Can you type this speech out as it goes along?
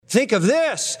Think of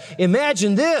this.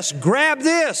 Imagine this. Grab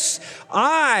this.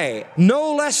 I,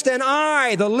 no less than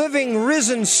I, the living,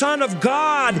 risen Son of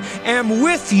God, am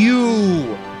with you.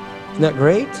 Isn't that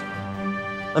great?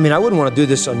 I mean, I wouldn't want to do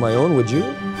this on my own, would you?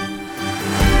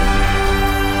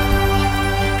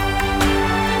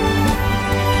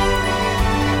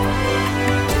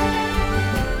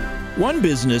 One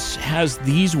business has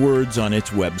these words on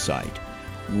its website: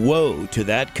 "Woe to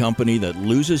that company that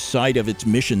loses sight of its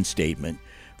mission statement,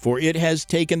 for it has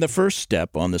taken the first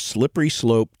step on the slippery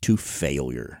slope to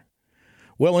failure."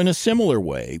 Well, in a similar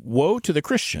way, woe to the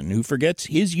Christian who forgets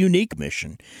his unique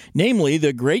mission, namely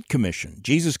the Great Commission,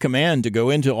 Jesus' command to go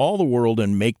into all the world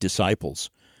and make disciples.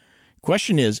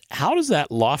 Question is, how does that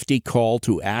lofty call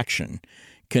to action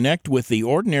connect with the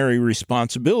ordinary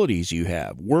responsibilities you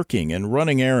have, working and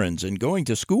running errands and going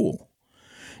to school?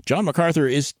 John MacArthur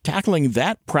is tackling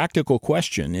that practical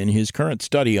question in his current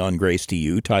study on Grace to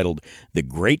You titled The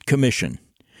Great Commission.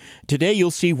 Today you'll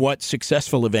see what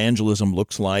successful evangelism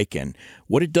looks like and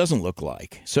what it doesn't look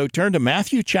like. So turn to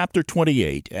Matthew chapter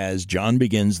 28 as John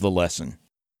begins the lesson.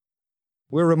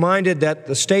 We're reminded that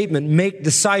the statement, "make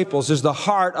disciples," is the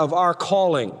heart of our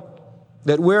calling,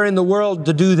 that we're in the world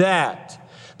to do that,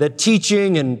 that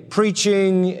teaching and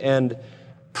preaching and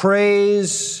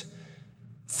praise,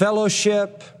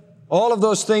 fellowship, all of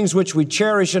those things which we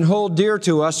cherish and hold dear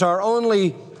to us are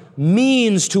only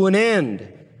means to an end.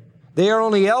 They are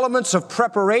only elements of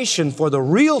preparation for the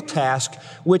real task,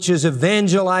 which is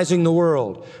evangelizing the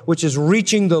world, which is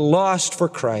reaching the lost for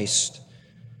Christ.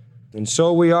 And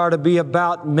so we are to be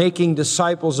about making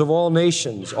disciples of all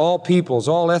nations, all peoples,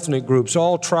 all ethnic groups,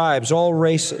 all tribes, all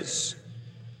races.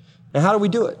 Now, how do we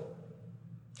do it?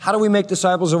 How do we make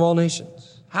disciples of all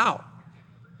nations? How?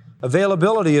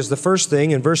 Availability is the first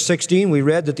thing. In verse 16, we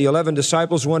read that the 11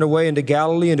 disciples went away into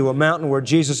Galilee, into a mountain where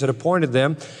Jesus had appointed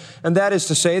them. And that is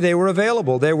to say, they were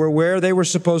available. They were where they were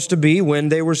supposed to be, when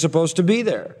they were supposed to be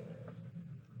there.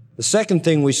 The second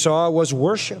thing we saw was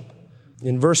worship.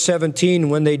 In verse 17,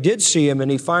 when they did see him and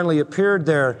he finally appeared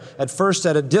there, at first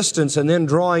at a distance and then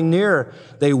drawing near,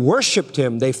 they worshiped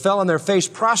him. They fell on their face,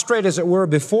 prostrate as it were,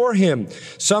 before him.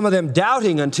 Some of them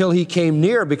doubting until he came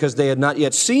near, because they had not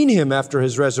yet seen him after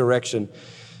his resurrection.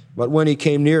 But when he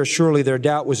came near, surely their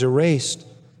doubt was erased,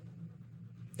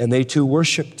 and they too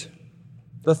worshiped.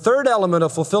 The third element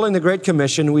of fulfilling the Great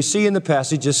Commission we see in the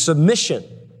passage is submission.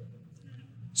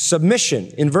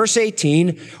 Submission. In verse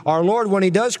 18, our Lord, when he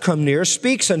does come near,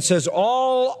 speaks and says,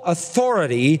 "All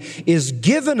authority is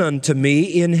given unto me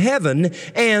in heaven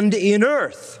and in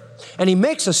earth." And he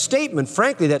makes a statement,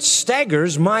 frankly, that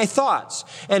staggers my thoughts,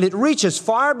 and it reaches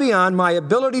far beyond my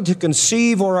ability to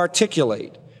conceive or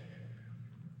articulate.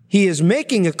 He is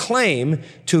making a claim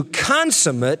to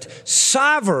consummate,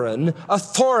 sovereign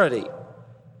authority.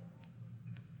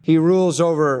 He rules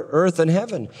over earth and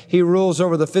heaven. He rules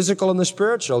over the physical and the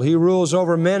spiritual. He rules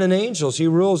over men and angels. He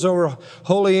rules over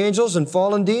holy angels and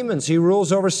fallen demons. He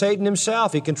rules over Satan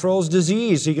himself. He controls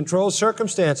disease. He controls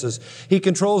circumstances. He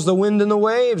controls the wind and the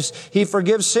waves. He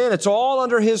forgives sin. It's all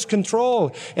under his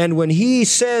control. And when he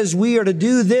says we are to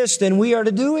do this, then we are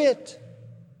to do it.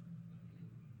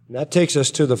 And that takes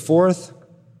us to the fourth.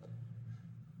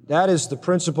 That is the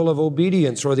principle of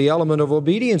obedience, or the element of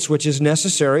obedience, which is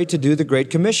necessary to do the Great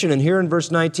Commission. And here in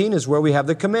verse 19 is where we have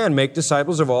the command, make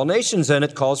disciples of all nations, and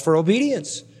it calls for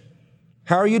obedience.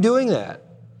 How are you doing that?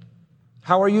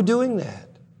 How are you doing that?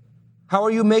 How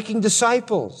are you making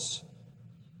disciples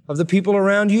of the people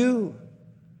around you,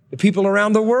 the people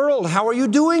around the world? How are you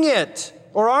doing it?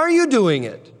 Or are you doing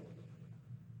it?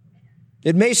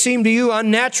 It may seem to you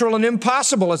unnatural and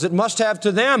impossible, as it must have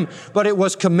to them, but it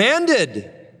was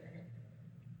commanded.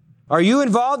 Are you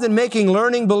involved in making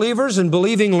learning believers and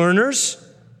believing learners?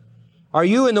 Are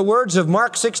you, in the words of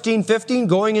Mark 16:15,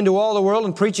 going into all the world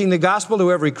and preaching the gospel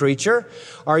to every creature?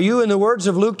 Are you, in the words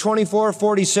of Luke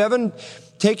 24:47,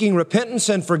 taking repentance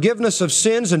and forgiveness of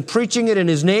sins and preaching it in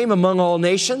his name among all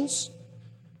nations?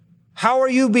 How are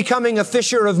you becoming a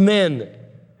fisher of men?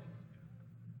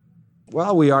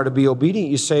 Well, we are to be obedient.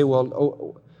 You say,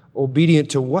 well,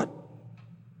 obedient to what?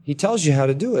 He tells you how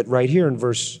to do it right here in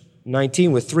verse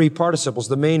 19 with three participles.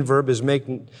 The main verb is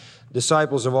making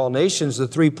disciples of all nations. The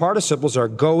three participles are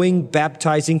going,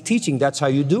 baptizing, teaching. That's how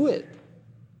you do it.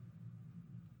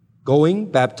 Going,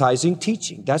 baptizing,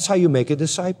 teaching. That's how you make a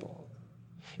disciple.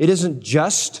 It isn't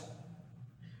just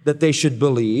that they should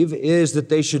believe. It is that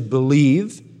they should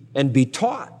believe and be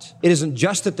taught. It isn't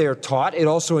just that they are taught. It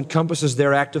also encompasses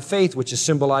their act of faith, which is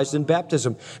symbolized in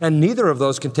baptism. And neither of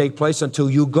those can take place until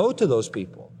you go to those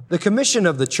people. The commission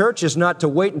of the church is not to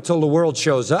wait until the world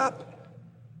shows up.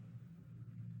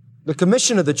 The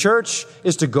commission of the church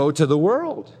is to go to the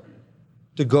world,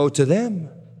 to go to them.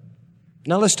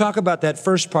 Now let's talk about that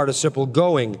first participle,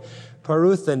 going,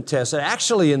 paruthentes.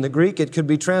 Actually, in the Greek, it could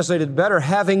be translated better,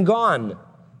 having gone.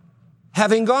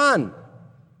 Having gone.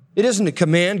 It isn't a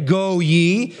command, go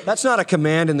ye. That's not a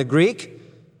command in the Greek.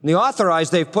 In the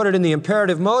Authorized, they've put it in the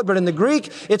imperative mode, but in the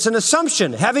Greek, it's an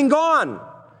assumption, having gone.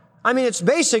 I mean, it's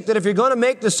basic that if you're going to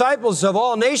make disciples of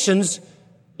all nations,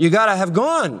 you got to have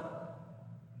gone.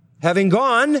 Having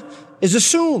gone is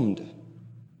assumed.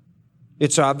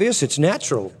 It's obvious, it's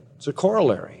natural, it's a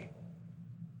corollary.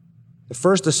 The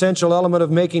first essential element of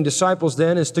making disciples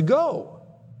then is to go.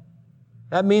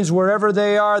 That means wherever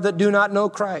they are that do not know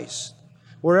Christ,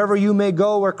 wherever you may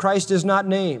go where Christ is not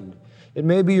named. It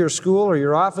may be your school or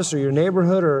your office or your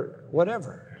neighborhood or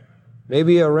whatever.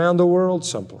 Maybe around the world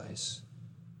someplace.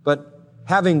 But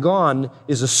having gone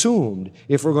is assumed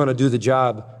if we're going to do the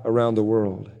job around the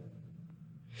world.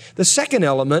 The second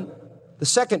element, the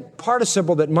second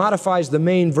participle that modifies the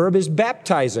main verb is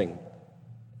baptizing.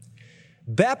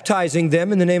 Baptizing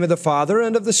them in the name of the Father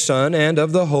and of the Son and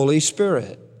of the Holy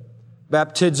Spirit.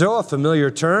 Baptizo, a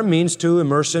familiar term, means to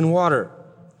immerse in water,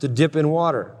 to dip in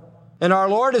water. And our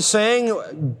Lord is saying,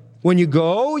 when you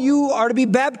go, you are to be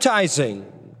baptizing.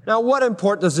 Now, what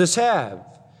import does this have?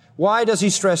 Why does he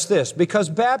stress this? Because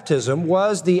baptism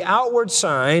was the outward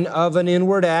sign of an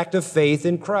inward act of faith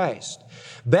in Christ.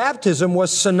 Baptism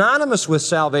was synonymous with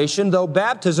salvation, though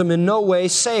baptism in no way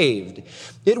saved.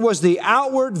 It was the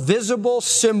outward, visible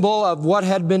symbol of what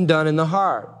had been done in the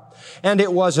heart. And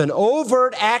it was an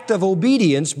overt act of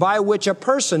obedience by which a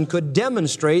person could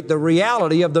demonstrate the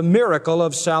reality of the miracle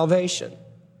of salvation.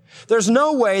 There's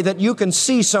no way that you can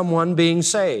see someone being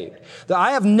saved.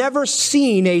 I have never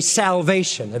seen a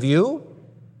salvation. Have you?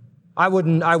 I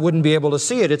wouldn't be able to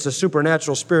see it. It's a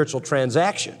supernatural spiritual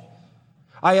transaction.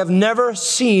 I have never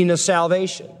seen a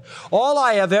salvation. All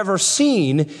I have ever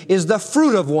seen is the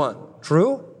fruit of one.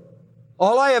 True?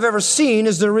 All I have ever seen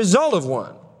is the result of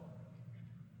one.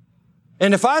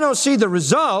 And if I don't see the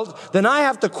result, then I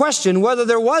have to question whether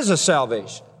there was a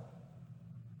salvation.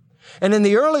 And in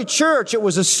the early church, it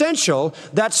was essential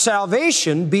that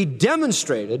salvation be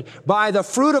demonstrated by the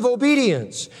fruit of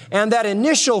obedience. And that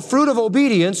initial fruit of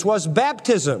obedience was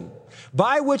baptism,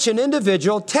 by which an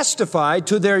individual testified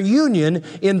to their union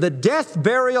in the death,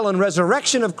 burial, and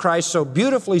resurrection of Christ, so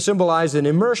beautifully symbolized in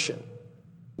immersion.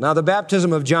 Now, the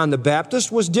baptism of John the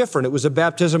Baptist was different. It was a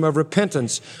baptism of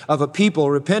repentance, of a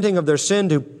people repenting of their sin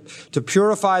to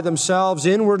purify themselves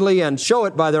inwardly and show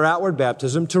it by their outward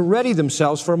baptism to ready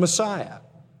themselves for Messiah.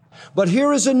 But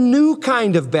here is a new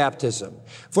kind of baptism.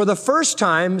 For the first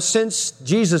time since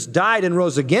Jesus died and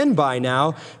rose again by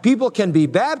now, people can be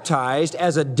baptized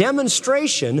as a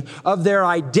demonstration of their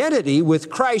identity with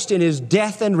Christ in His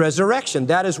death and resurrection.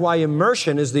 That is why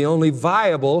immersion is the only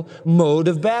viable mode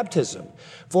of baptism.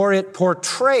 For it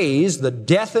portrays the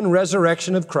death and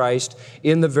resurrection of Christ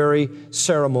in the very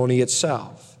ceremony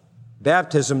itself.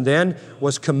 Baptism then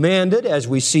was commanded, as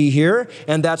we see here,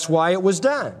 and that's why it was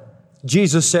done.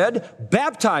 Jesus said,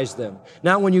 baptize them.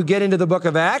 Now, when you get into the book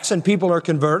of Acts and people are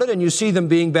converted and you see them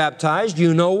being baptized,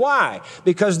 you know why.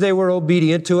 Because they were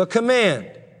obedient to a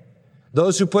command.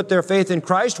 Those who put their faith in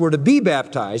Christ were to be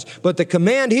baptized. But the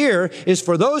command here is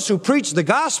for those who preach the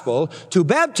gospel to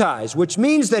baptize, which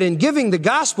means that in giving the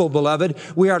gospel, beloved,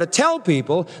 we are to tell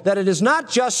people that it is not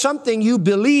just something you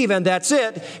believe and that's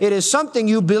it. It is something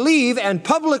you believe and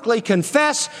publicly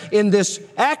confess in this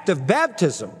act of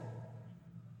baptism.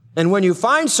 And when you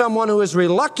find someone who is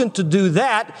reluctant to do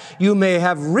that, you may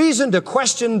have reason to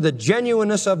question the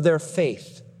genuineness of their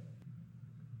faith.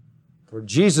 For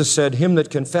Jesus said, him that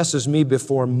confesses me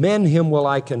before men, him will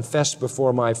I confess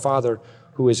before my Father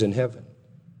who is in heaven.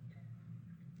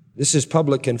 This is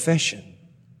public confession.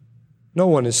 No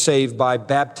one is saved by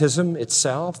baptism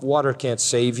itself. Water can't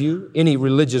save you. Any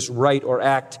religious rite or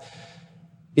act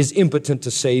is impotent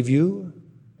to save you.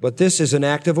 But this is an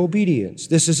act of obedience.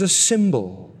 This is a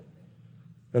symbol.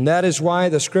 And that is why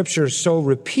the Scripture so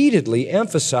repeatedly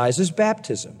emphasizes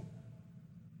baptism.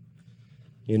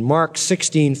 In Mark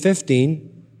 16:15,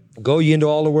 go ye into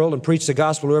all the world and preach the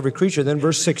gospel to every creature. Then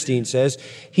verse 16 says,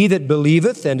 he that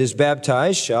believeth and is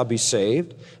baptized shall be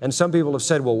saved. And some people have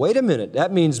said, well, wait a minute,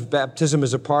 that means baptism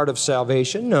is a part of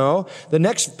salvation. No, the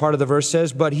next part of the verse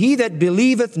says, but he that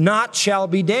believeth not shall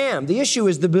be damned. The issue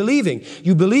is the believing.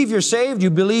 You believe you're saved, you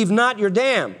believe not, you're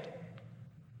damned.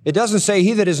 It doesn't say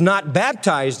he that is not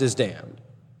baptized is damned.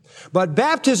 But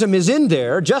baptism is in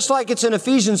there, just like it's in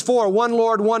Ephesians 4, one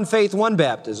Lord, one faith, one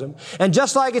baptism. And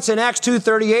just like it's in Acts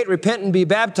 2:38, repent and be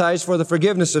baptized for the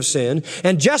forgiveness of sin.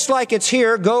 And just like it's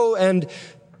here, go and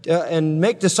and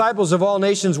make disciples of all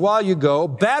nations while you go,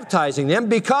 baptizing them,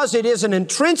 because it is an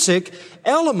intrinsic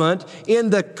element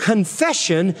in the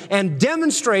confession and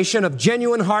demonstration of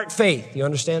genuine heart faith. You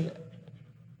understand that?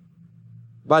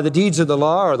 By the deeds of the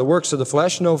law or the works of the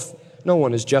flesh, no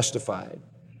one is justified.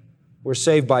 We're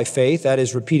saved by faith. That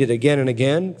is repeated again and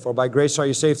again. For by grace are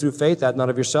you saved through faith, that not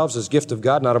of yourselves is gift of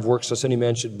God, not of works, lest any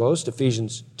man should boast.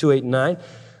 Ephesians 2:8-9.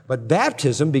 But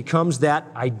baptism becomes that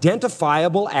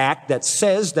identifiable act that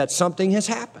says that something has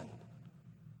happened,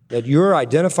 that you're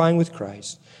identifying with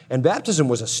Christ. And baptism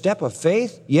was a step of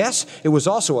faith. Yes, it was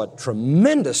also a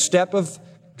tremendous step of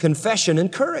confession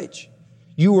and courage.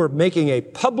 You were making a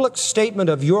public statement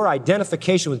of your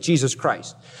identification with Jesus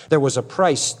Christ. There was a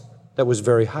price that was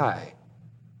very high.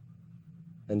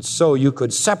 And so you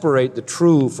could separate the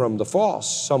true from the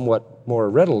false somewhat more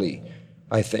readily,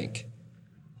 I think.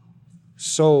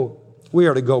 So we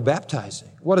are to go baptizing.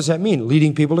 What does that mean?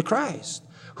 Leading people to Christ,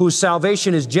 whose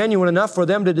salvation is genuine enough for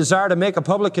them to desire to make a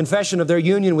public confession of their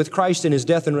union with Christ in His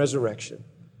death and resurrection.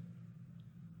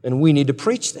 And we need to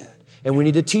preach that, and we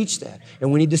need to teach that,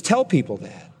 and we need to tell people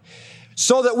that.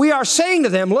 So that we are saying to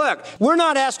them, look, we're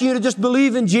not asking you to just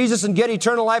believe in Jesus and get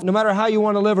eternal life no matter how you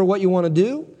want to live or what you want to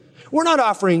do. We're not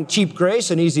offering cheap grace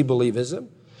and easy believism.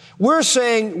 We're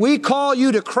saying we call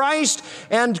you to Christ,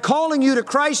 and calling you to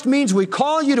Christ means we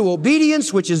call you to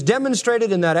obedience, which is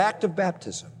demonstrated in that act of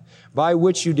baptism, by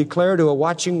which you declare to a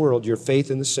watching world your faith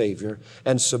in the Savior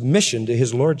and submission to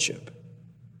His Lordship.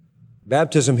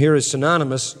 Baptism here is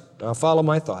synonymous, now follow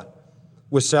my thought,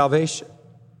 with salvation.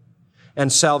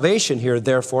 And salvation here,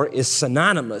 therefore, is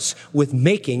synonymous with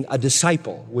making a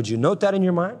disciple. Would you note that in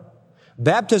your mind?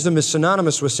 Baptism is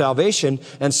synonymous with salvation,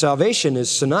 and salvation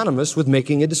is synonymous with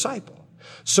making a disciple.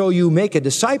 So you make a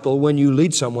disciple when you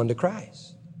lead someone to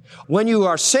Christ. When you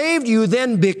are saved, you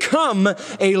then become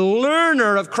a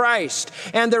learner of Christ.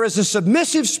 And there is a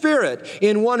submissive spirit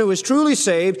in one who is truly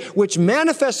saved, which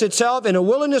manifests itself in a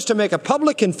willingness to make a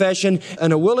public confession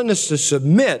and a willingness to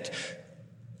submit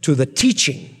to the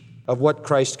teaching of what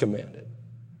Christ commanded.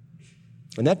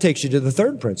 And that takes you to the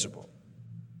third principle,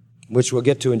 which we'll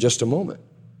get to in just a moment.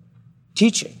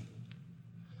 Teaching.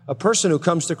 A person who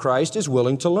comes to Christ is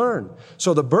willing to learn.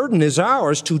 So the burden is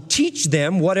ours to teach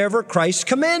them whatever Christ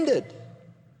commanded.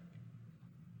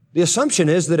 The assumption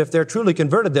is that if they're truly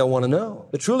converted, they'll want to know.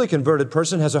 The truly converted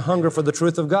person has a hunger for the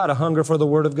truth of God, a hunger for the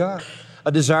Word of God,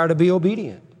 a desire to be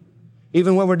obedient.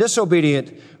 Even when we're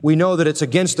disobedient, we know that it's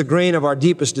against the grain of our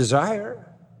deepest desire,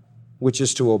 which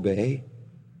is to obey.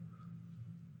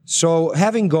 So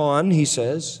having gone, he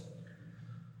says,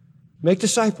 make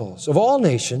disciples of all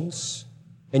nations,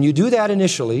 and you do that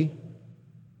initially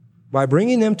by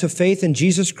bringing them to faith in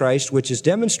Jesus Christ, which is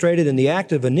demonstrated in the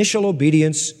act of initial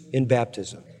obedience in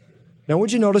baptism. Now,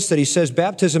 would you notice that he says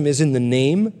baptism is in the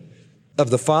name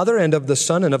of the Father and of the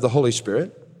Son and of the Holy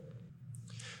Spirit?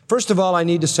 First of all, I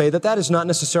need to say that that is not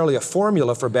necessarily a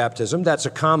formula for baptism. That's a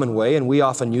common way, and we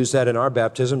often use that in our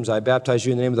baptisms. I baptize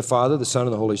you in the name of the Father, the Son,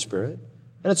 and the Holy Spirit.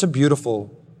 And it's a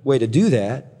beautiful way to do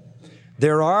that.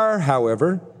 There are,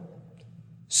 however,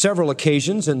 several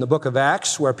occasions in the book of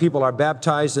Acts where people are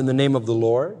baptized in the name of the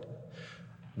Lord,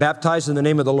 baptized in the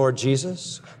name of the Lord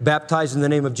Jesus, baptized in the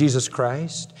name of Jesus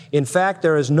Christ. In fact,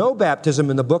 there is no baptism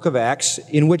in the book of Acts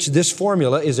in which this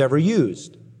formula is ever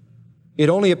used. It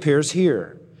only appears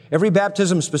here. Every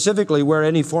baptism specifically where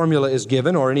any formula is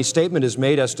given or any statement is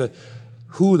made as to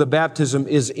who the baptism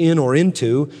is in or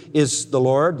into is the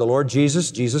Lord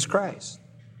Jesus, Jesus Christ.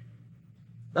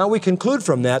 Now we conclude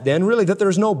from that then really that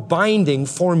there's no binding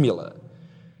formula.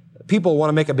 People want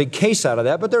to make a big case out of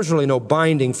that, but there's really no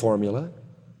binding formula.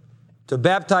 To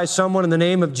baptize someone in the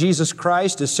name of Jesus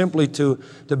Christ is simply to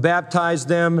baptize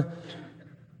them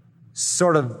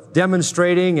sort of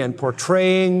demonstrating and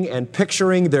portraying and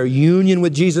picturing their union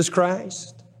with Jesus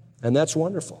Christ. And that's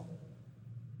wonderful.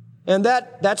 And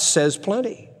that says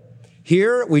plenty.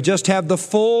 Here we just have the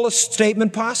fullest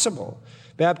statement possible.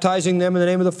 Baptizing them in the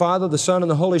name of the Father, the Son,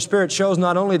 and the Holy Spirit shows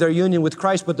not only their union with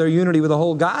Christ, but their unity with the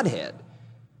whole Godhead.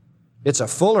 It's a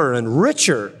fuller and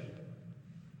richer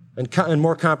and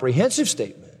more comprehensive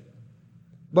statement.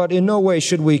 But in no way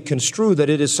should we construe that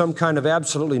it is some kind of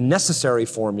absolutely necessary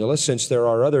formula, since there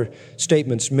are other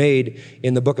statements made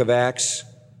in the book of Acts.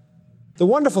 The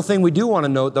wonderful thing we do want to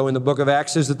note, though, in the book of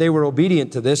Acts is that they were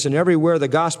obedient to this, and everywhere the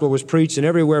gospel was preached and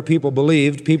everywhere people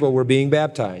believed, people were being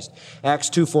baptized. Acts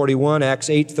 2:41, Acts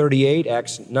 8:38,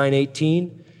 Acts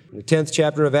 9:18, the 10th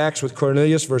chapter of Acts with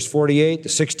Cornelius, verse 48, the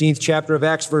 16th chapter of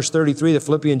Acts, verse 33, the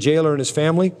Philippian jailer and his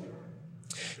family.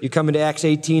 You come into Acts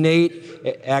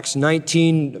 18:8, Acts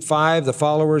 19:5, the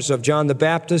followers of John the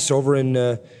Baptist over in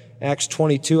Acts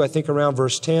 22, I think around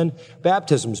verse 10.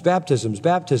 Baptisms, baptisms,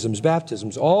 baptisms,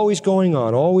 baptisms, always going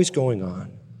on, always going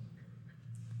on.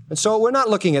 And so we're not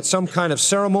looking at some kind of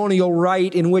ceremonial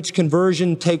rite in which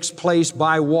conversion takes place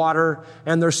by water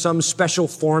and there's some special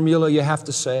formula you have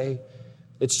to say.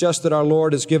 It's just that our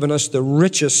Lord has given us the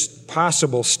richest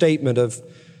possible statement of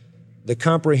the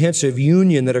comprehensive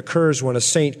union that occurs when a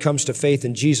saint comes to faith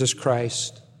in Jesus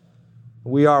Christ.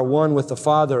 We are one with the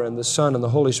Father and the Son and the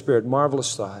Holy Spirit.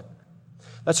 Marvelous thought.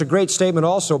 That's a great statement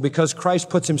also because Christ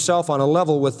puts himself on a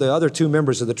level with the other two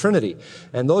members of the Trinity.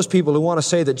 And those people who want to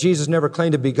say that Jesus never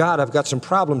claimed to be God have got some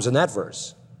problems in that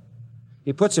verse.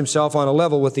 He puts himself on a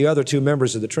level with the other two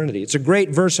members of the Trinity. It's a great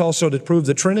verse also to prove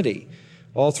the Trinity.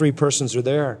 All three persons are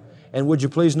there. And would you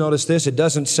please notice this? It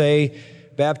doesn't say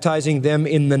baptizing them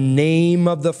in the name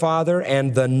of the Father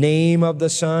and the name of the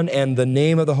Son and the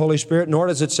name of the Holy Spirit, nor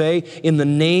does it say in the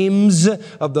names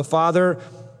of the Father,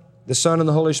 the Son, and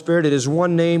the Holy Spirit. It is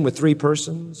one name with three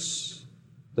persons,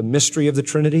 the mystery of the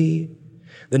Trinity.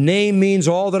 The name means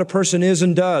all that a person is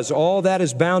and does. All that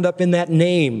is bound up in that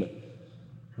name.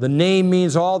 The name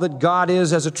means all that God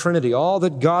is as a Trinity, all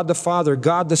that God the Father,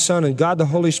 God the Son, and God the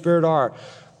Holy Spirit are.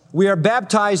 We are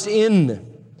baptized in.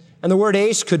 And the word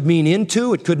eis could mean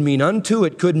into, it could mean unto,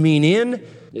 it could mean in.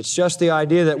 It's just the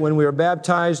idea that when we are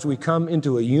baptized, we come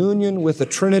into a union with the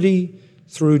Trinity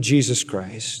through Jesus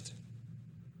Christ.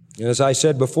 And as I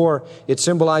said before, it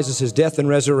symbolizes his death and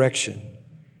resurrection.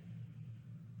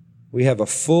 We have a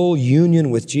full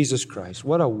union with Jesus Christ.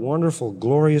 What a wonderful,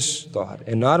 glorious thought.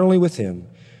 And not only with him,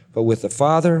 but with the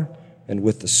Father and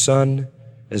with the Son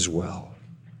as well.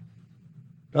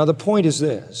 Now the point is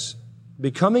this: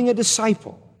 becoming a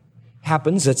disciple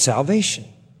happens at salvation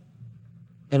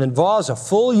and involves a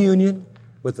full union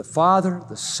with the Father,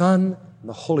 the Son, and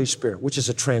the Holy Spirit, which is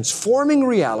a transforming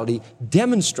reality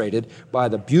demonstrated by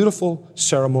the beautiful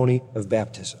ceremony of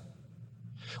baptism.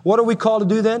 What are we called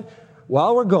to do then?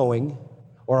 While we're going,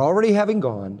 or already having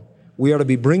gone, we are to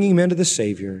be bringing men to the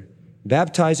Savior,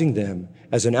 baptizing them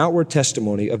as an outward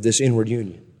testimony of this inward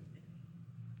union.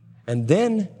 And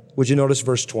then, would you notice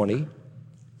verse 20?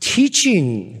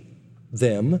 Teaching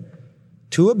them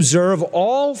to observe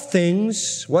all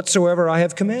things whatsoever I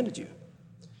have commanded you.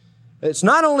 It's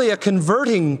not only a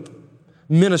converting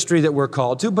ministry that we're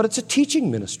called to, but it's a teaching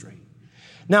ministry.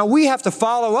 Now, we have to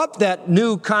follow up that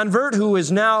new convert who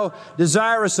is now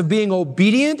desirous of being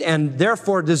obedient and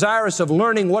therefore desirous of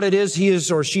learning what it is he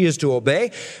is or she is to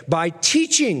obey by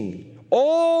teaching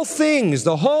all things,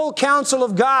 the whole counsel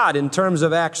of God in terms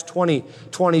of Acts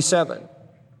 20:27.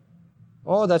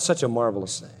 Oh, that's such a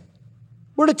marvelous thing.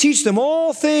 We're to teach them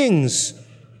all things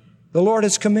the Lord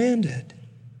has commanded.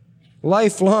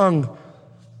 Lifelong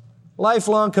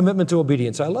commitment to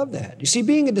obedience. I love that. You see,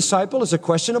 being a disciple is a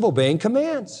question of obeying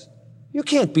commands. You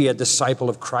can't be a disciple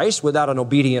of Christ without an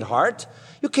obedient heart.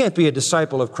 You can't be a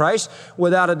disciple of Christ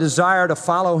without a desire to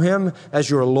follow him as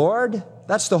your Lord.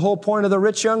 That's the whole point of the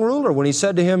rich young ruler when he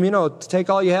said to him, take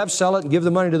all you have, sell it, and give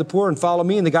the money to the poor and follow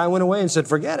me. And the guy went away and said,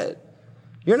 forget it.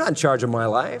 You're not in charge of my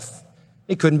life.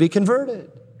 He couldn't be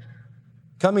converted.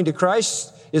 Coming to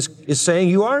Christ is saying,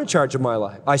 you are in charge of my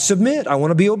life. I submit. I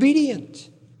want to be obedient.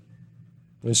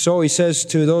 And so he says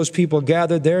to those people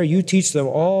gathered there, you teach them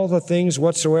all the things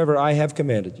whatsoever I have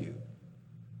commanded you.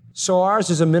 So ours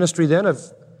is a ministry then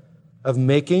of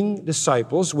making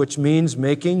disciples, which means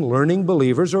making learning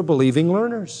believers or believing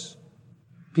learners.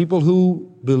 People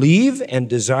who believe and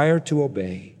desire to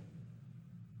obey.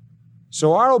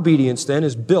 So our obedience then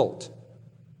is built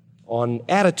on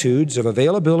attitudes of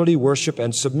availability, worship,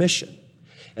 and submission.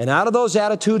 And out of those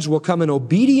attitudes will come an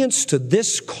obedience to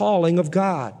this calling of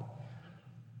God.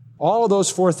 All of those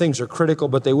four things are critical,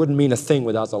 but they wouldn't mean a thing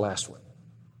without the last one.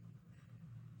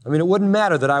 I mean, it wouldn't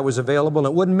matter that I was available, and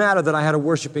it wouldn't matter that I had a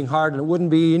worshiping heart, and it wouldn't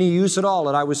be any use at all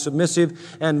that I was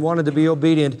submissive and wanted to be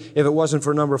obedient if it wasn't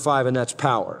for number 5, and that's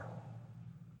power.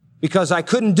 Because I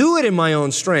couldn't do it in my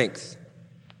own strength.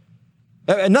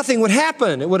 Nothing would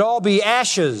happen. It would all be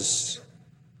ashes.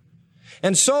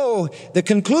 And so the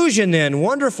conclusion then,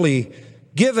 wonderfully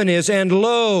given, is, and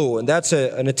lo, and that's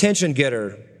an attention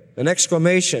getter, an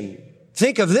exclamation.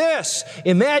 Think of this.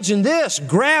 Imagine this.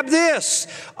 Grab this.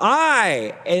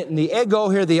 I, and the ego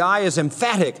here, the I is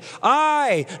emphatic.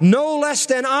 I, no less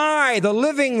than I, the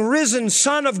living, risen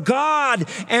Son of God,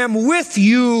 am with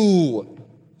you.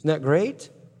 Isn't that great?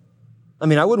 I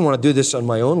mean, I wouldn't want to do this on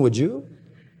my own, would you?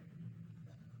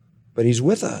 But he's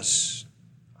with us.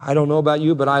 I don't know about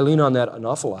you, but I lean on that an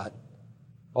awful lot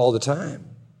all the time.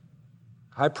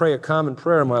 I pray a common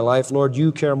prayer in my life. Lord,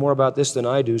 you care more about this than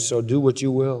I do, so do what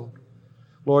you will.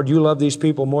 Lord, you love these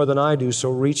people more than I do,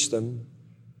 so reach them.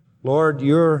 Lord,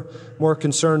 you're more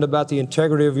concerned about the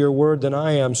integrity of your word than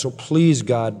I am, so please,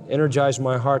 God, energize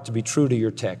my heart to be true to your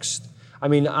text. I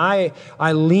mean, I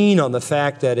lean on the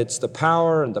fact that it's the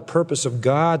power and the purpose of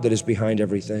God that is behind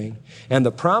everything. And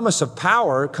the promise of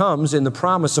power comes in the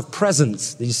promise of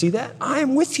presence. Do you see that? I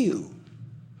am with you.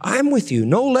 I am with you,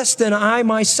 no less than I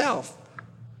myself.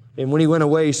 And when he went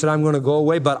away, he said, I'm going to go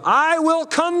away, but I will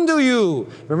come to you.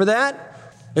 Remember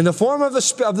that? In the form of the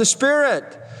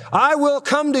Spirit. I will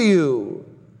come to you.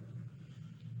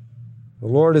 The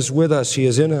Lord is with us. He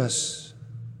is in us.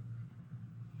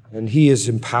 And He is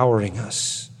empowering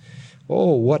us.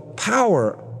 Oh, what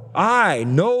power! I,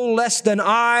 no less than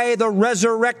I, the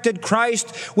resurrected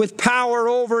Christ, with power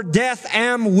over death,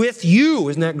 am with you.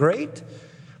 Isn't that great?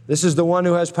 This is the one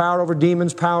who has power over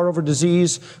demons, power over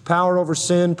disease, power over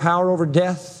sin, power over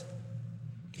death.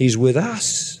 He's with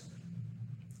us.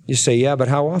 You say, yeah, but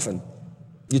how often?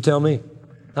 You tell me.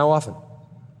 How often?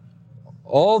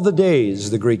 All the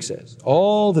days, the Greek says.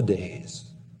 All the days.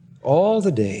 All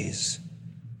the days.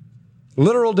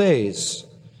 Literal days.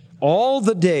 All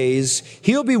the days.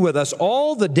 He'll be with us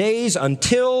all the days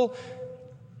until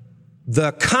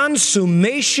the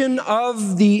consummation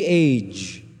of the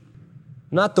age.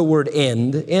 Not the word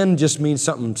end. End just means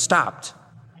something stopped.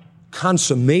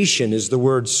 Consummation is the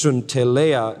word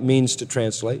sunteleia means to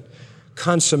translate.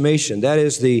 Consummation. That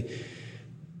is the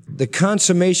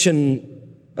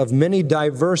consummation of many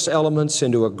diverse elements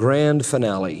into a grand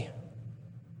finale.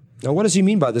 Now, what does he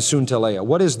mean by the sunteleia?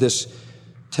 What is this?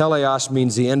 Teleos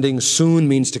means the ending. Soon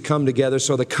means to come together.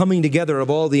 So the coming together of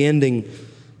all the ending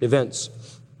events.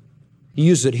 He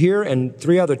used it here and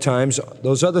 3 other times.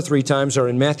 Those other 3 times are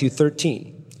in Matthew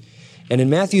 13. And in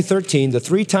Matthew 13, the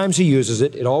 3 times he uses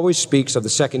it, it always speaks of the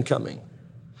second coming.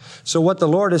 So what the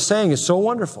Lord is saying is so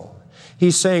wonderful.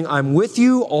 He's saying, I'm with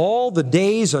you all the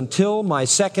days until my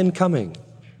second coming.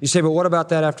 You say, but what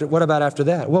about after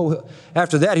that? Well,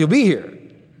 after that, he'll be here.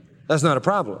 That's not a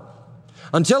problem.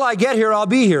 Until I get here, I'll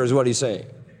be here, is what he's saying.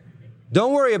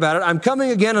 Don't worry about it. I'm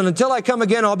coming again, and until I come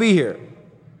again, I'll be here.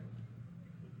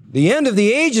 The end of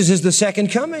the ages is the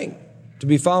second coming, to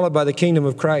be followed by the kingdom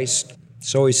of Christ.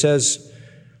 So he says,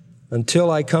 until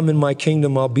I come in my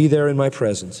kingdom, I'll be there in my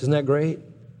presence. Isn't that great?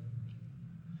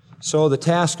 So the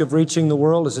task of reaching the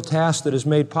world is a task that is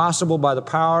made possible by the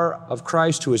power of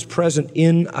Christ who is present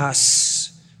in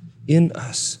us. In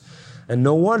us. And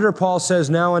no wonder Paul says,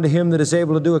 now unto him that is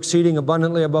able to do exceeding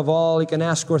abundantly above all he can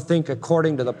ask or think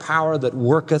according to the power that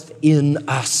worketh in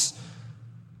us.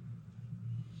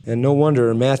 And no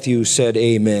wonder Matthew said,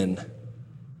 amen.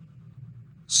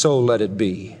 So let it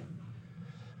be.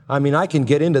 I mean, I can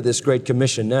get into this Great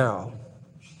Commission now.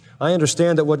 I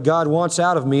understand that what God wants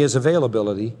out of me is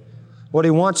availability. What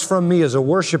He wants from me is a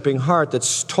worshiping heart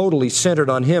that's totally centered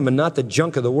on Him and not the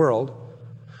junk of the world.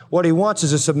 What He wants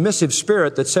is a submissive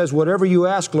spirit that says, whatever you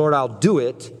ask, Lord, I'll do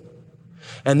it.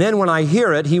 And then when I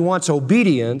hear it, He wants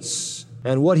obedience.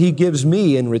 And what He gives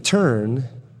me in return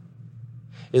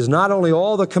is not only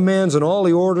all the commands and all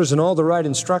the orders and all the right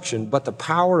instruction, but the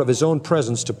power of His own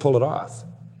presence to pull it off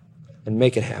and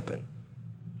make it happen.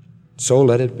 So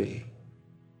let it be.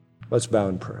 Let's bow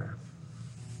in prayer.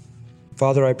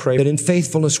 Father, I pray that in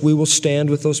faithfulness we will stand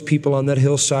with those people on that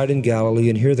hillside in Galilee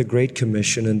and hear the Great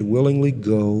Commission and willingly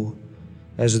go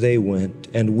as they went.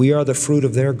 And we are the fruit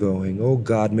of their going. Oh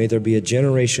God, may there be a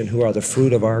generation who are the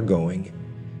fruit of our going.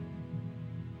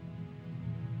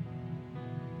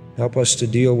 Help us to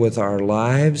deal with our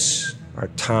lives, our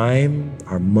time,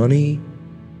 our money,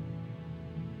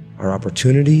 our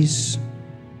opportunities,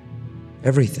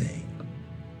 everything,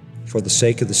 for the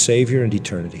sake of the Savior and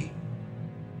eternity.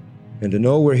 And to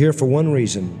know we're here for one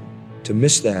reason. To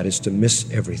miss that is to miss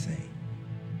everything.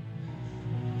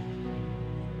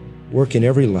 Work in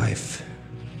every life.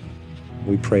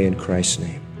 We pray in Christ's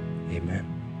name. Amen.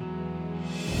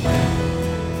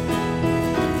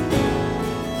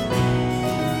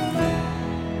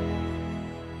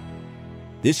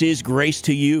 This is Grace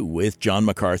to You with John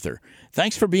MacArthur.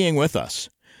 Thanks for being with us.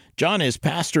 John is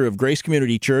pastor of Grace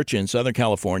Community Church in Southern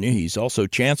California. He's also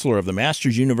chancellor of the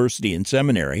Masters University and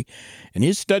Seminary. And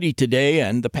his study today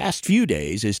and the past few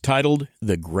days is titled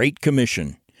The Great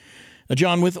Commission. Now,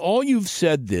 John, with all you've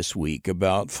said this week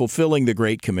about fulfilling the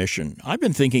Great Commission, I've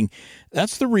been thinking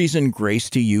that's the reason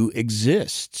Grace to You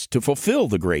exists, to fulfill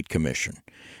the Great Commission.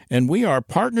 And we are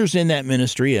partners in that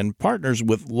ministry and partners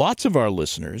with lots of our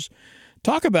listeners.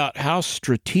 Talk about how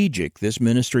strategic this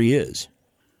ministry is.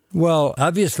 Well,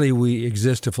 obviously we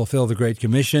exist to fulfill the Great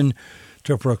Commission,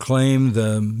 to proclaim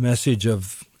the message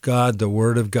of God, the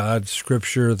Word of God,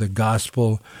 Scripture, the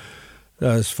Gospel,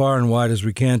 as far and wide as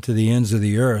we can to the ends of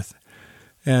the earth.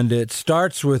 And it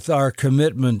starts with our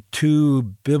commitment to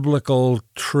biblical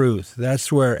truth.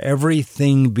 That's where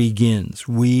everything begins.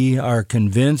 We are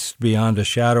convinced beyond a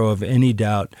shadow of any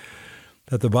doubt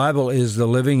that the Bible is the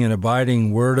living and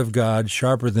abiding Word of God,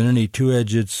 sharper than any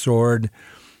two-edged sword,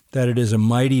 that it is a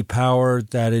mighty power,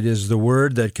 that it is the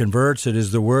Word that converts, it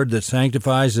is the Word that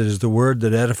sanctifies, it is the Word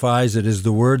that edifies, it is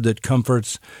the Word that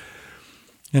comforts.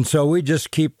 And so we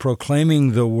just keep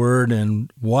proclaiming the Word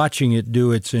and watching it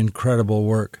do its incredible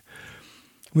work.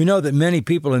 We know that many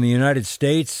people in the United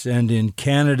States and in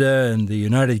Canada and the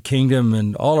United Kingdom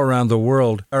and all around the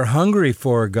world are hungry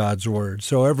for God's Word.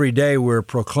 So every day we're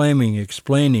proclaiming,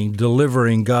 explaining,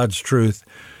 delivering God's truth,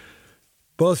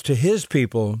 both to His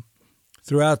people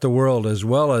throughout the world as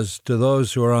well as to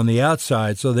those who are on the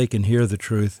outside so they can hear the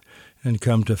truth and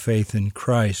come to faith in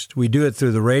Christ. We do it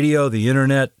through the radio, the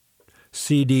internet,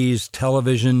 CDs,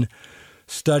 television,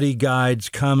 study guides,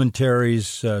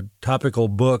 commentaries, topical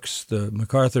books, the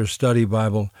MacArthur Study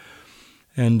Bible.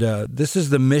 And this is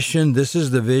the mission, this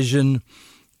is the vision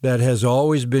that has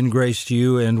always been Grace to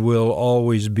You and will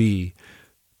always be.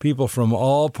 People from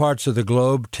all parts of the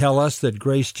globe tell us that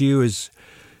Grace to You is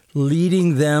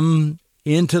leading them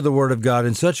into the Word of God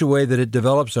in such a way that it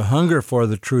develops a hunger for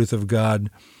the truth of God,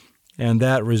 and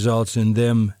that results in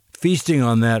them feasting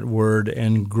on that Word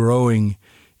and growing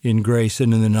in grace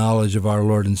and in the knowledge of our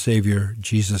Lord and Savior,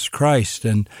 Jesus Christ.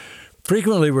 And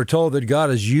frequently we're told that God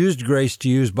has used Grace to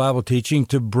Use Bible teaching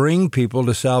to bring people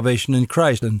to salvation in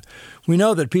Christ. And we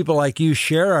know that people like you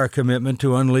share our commitment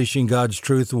to unleashing God's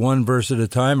truth one verse at a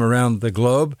time around the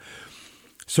globe.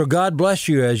 So God bless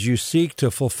you as you seek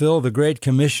to fulfill the Great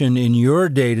Commission in your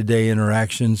day-to-day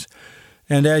interactions,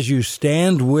 and as you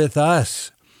stand with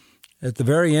us at the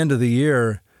very end of the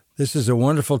year. This is a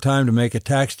wonderful time to make a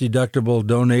tax-deductible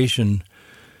donation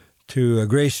to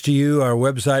Grace to You. Our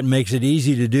website makes it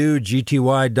easy to do,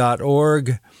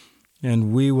 gty.org,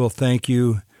 and we will thank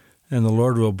you, and the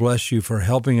Lord will bless you for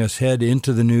helping us head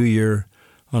into the new year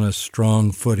on a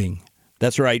strong footing.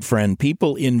 That's right, friend.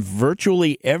 People in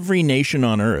virtually every nation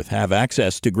on earth have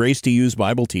access to Grace to Use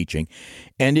Bible teaching,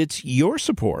 and it's your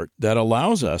support that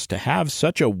allows us to have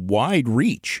such a wide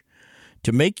reach.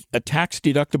 To make a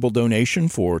tax-deductible donation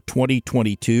for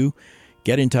 2022,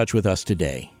 get in touch with us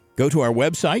today. Go to our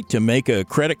website to make a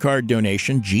credit card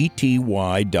donation,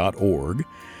 gty.org.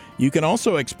 You can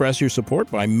also express your support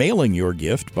by mailing your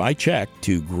gift by check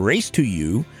to Grace to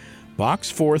You, Box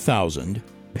 4000,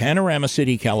 Panorama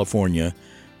City, California,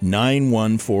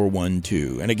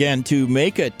 91412. And again, to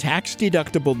make a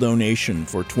tax-deductible donation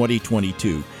for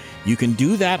 2022, you can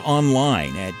do that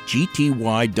online at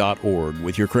gty.org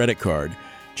with your credit card.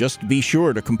 Just be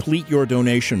sure to complete your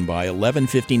donation by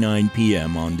 11:59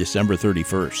 p.m. on December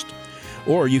 31st.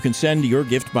 Or you can send your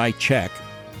gift by check,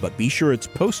 but be sure it's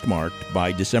postmarked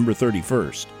by December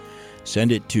 31st.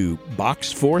 Send it to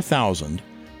Box 4000,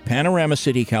 Panorama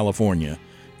City, California,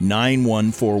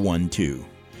 91412.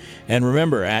 And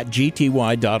remember, at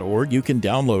gty.org, you can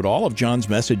download all of John's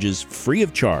messages free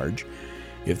of charge.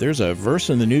 If there's a verse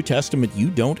in the New Testament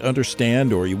you don't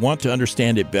understand or you want to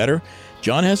understand it better,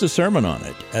 John has a sermon on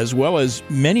it, as well as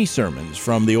many sermons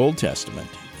from the Old Testament.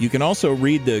 You can also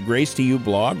read the Grace to You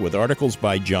blog with articles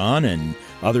by John and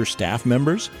other staff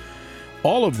members.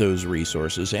 All of those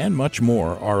resources and much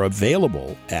more are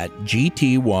available at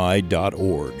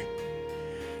gty.org.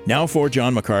 Now for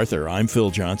John MacArthur, I'm Phil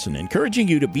Johnson, encouraging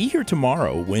you to be here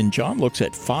tomorrow when John looks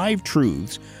at 5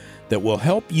 truths that will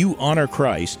help you honor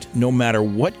Christ no matter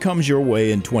what comes your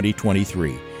way in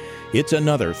 2023. It's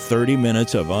another 30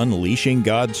 minutes of unleashing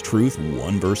God's truth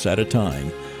one verse at a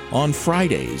time on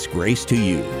Friday's Grace to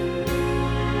You.